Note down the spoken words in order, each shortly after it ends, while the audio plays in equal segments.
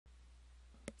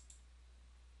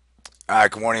All right,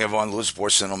 good morning, everyone. Louis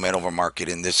Sports Central Man Over Market,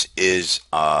 and this is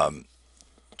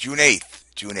June 8th,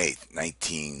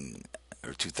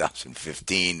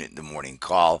 2015, the morning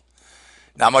call.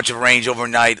 Not much of a range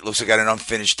overnight. Looks like I got an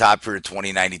unfinished top here at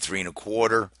 2093 and a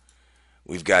quarter.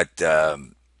 We've got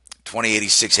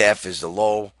 2086 half is the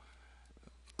low.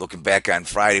 Looking back on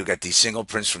Friday, we got these single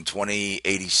prints from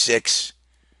 2086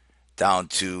 down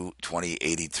to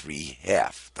 2083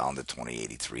 half, down to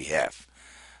 2083 half.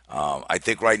 I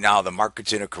think right now the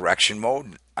market's in a correction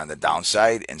mode on the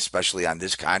downside, and especially on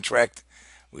this contract.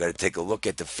 We got to take a look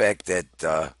at the fact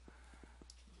that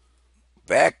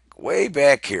way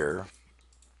back here.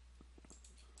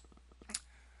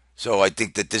 So I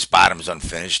think that this bottom is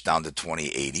unfinished down to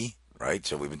 2080, right?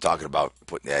 So we've been talking about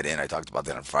putting that in. I talked about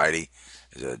that on Friday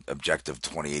as an objective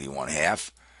 2081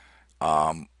 half.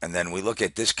 And then we look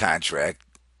at this contract.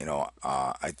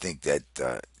 I think that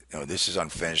this is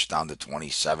unfinished down to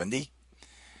 2070,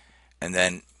 and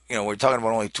then we're talking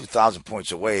about only 2,000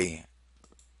 points away.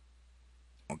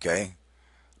 Okay,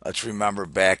 let's remember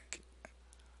back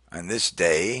on this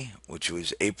day, which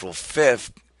was April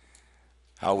 5th,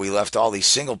 how we left all these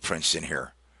single prints in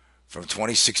here from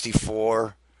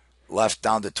 2064 left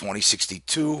down to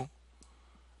 2062,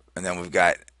 and then we've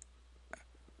got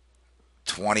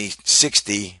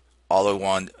 2060 all the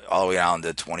way down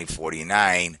to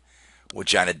 2049,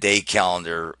 which on a day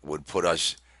calendar would put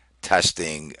us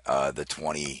testing the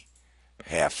 20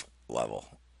 half level,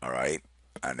 all right,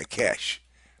 on the cash.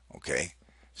 Okay,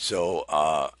 so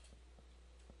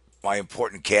my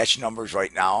important cash numbers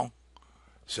right now.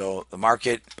 So for the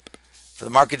market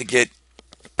to get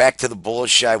back to the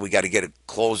bullish side, we got to get a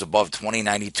close above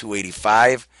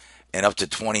 2092.85 and up to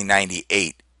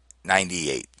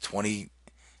 2098.98,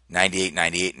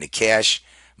 2098.98 in the cash.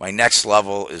 My next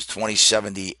level is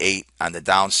 2078 on the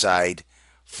downside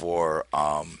for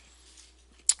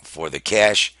the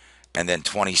cash, and then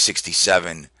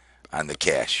 2067 on the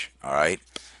cash. All right.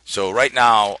 So right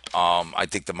now, I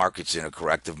think the market's in a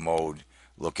corrective mode,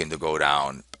 looking to go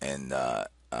down and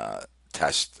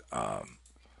test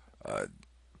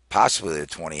possibly the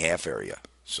 20 half area,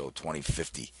 so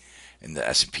 2050 in the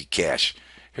S&P cash.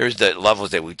 Here's the levels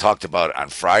that we talked about on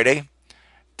Friday,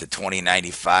 to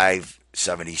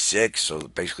 2095.76, so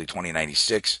basically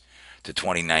 2096 to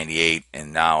 2098,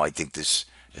 and now I think this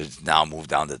has now moved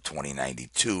down to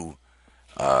 2092,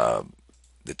 the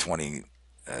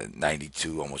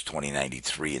 2092, almost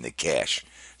 2093 in the cash.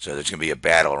 So there's going to be a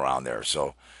battle around there.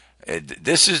 So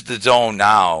this is the zone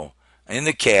now in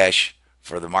the cash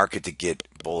for the market to get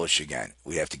bullish again.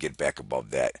 We have to get back above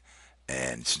that.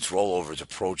 And since rollover is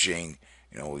approaching,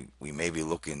 we may be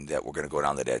looking that we're going to go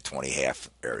down to that 20 half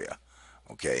area,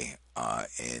 okay,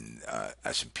 in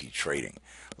S&P trading.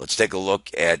 Let's take a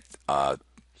look at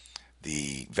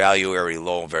the value area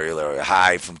low and value area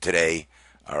high from today.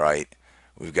 All right,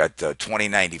 we've got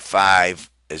 2095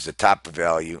 as the top of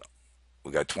value.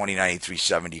 We got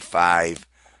 2093.75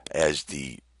 as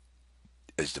the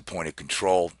point of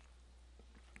control.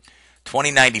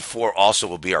 2094 also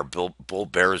will be our bull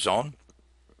bear zone.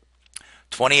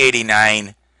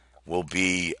 2089 will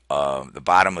be the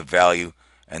bottom of value,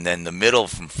 and then the middle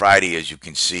from Friday, as you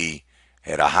can see,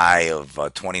 had a high of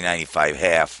 2095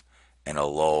 half and a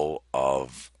low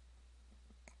of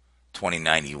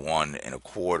 2091 and a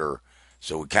quarter.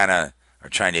 So we kind of are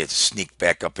trying to sneak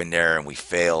back up in there, and we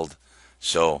failed.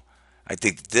 So I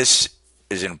think this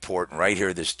is important right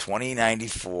here, this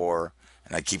 2094,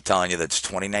 and I keep telling you that's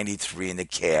 2093 in the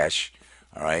cash.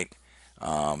 All right.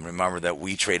 Remember that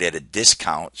we trade at a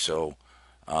discount, so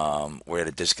we're at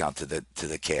a discount to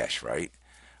the cash, right?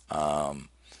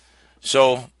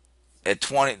 So at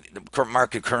 20, the current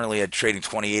market currently at trading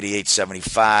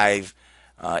 2088.75.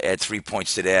 Add 3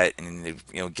 points to that, and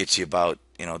it gets you about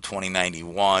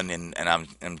 2091, and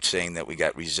I'm saying that we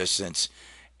got resistance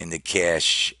in the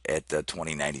cash at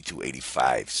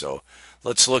 2092.85. So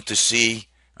let's look to see.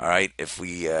 All right, if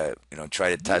we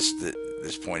try to test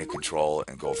this point of control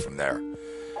and go from there.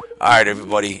 All right,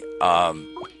 everybody.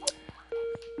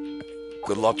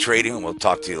 Good luck trading, and we'll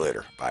talk to you later. Bye.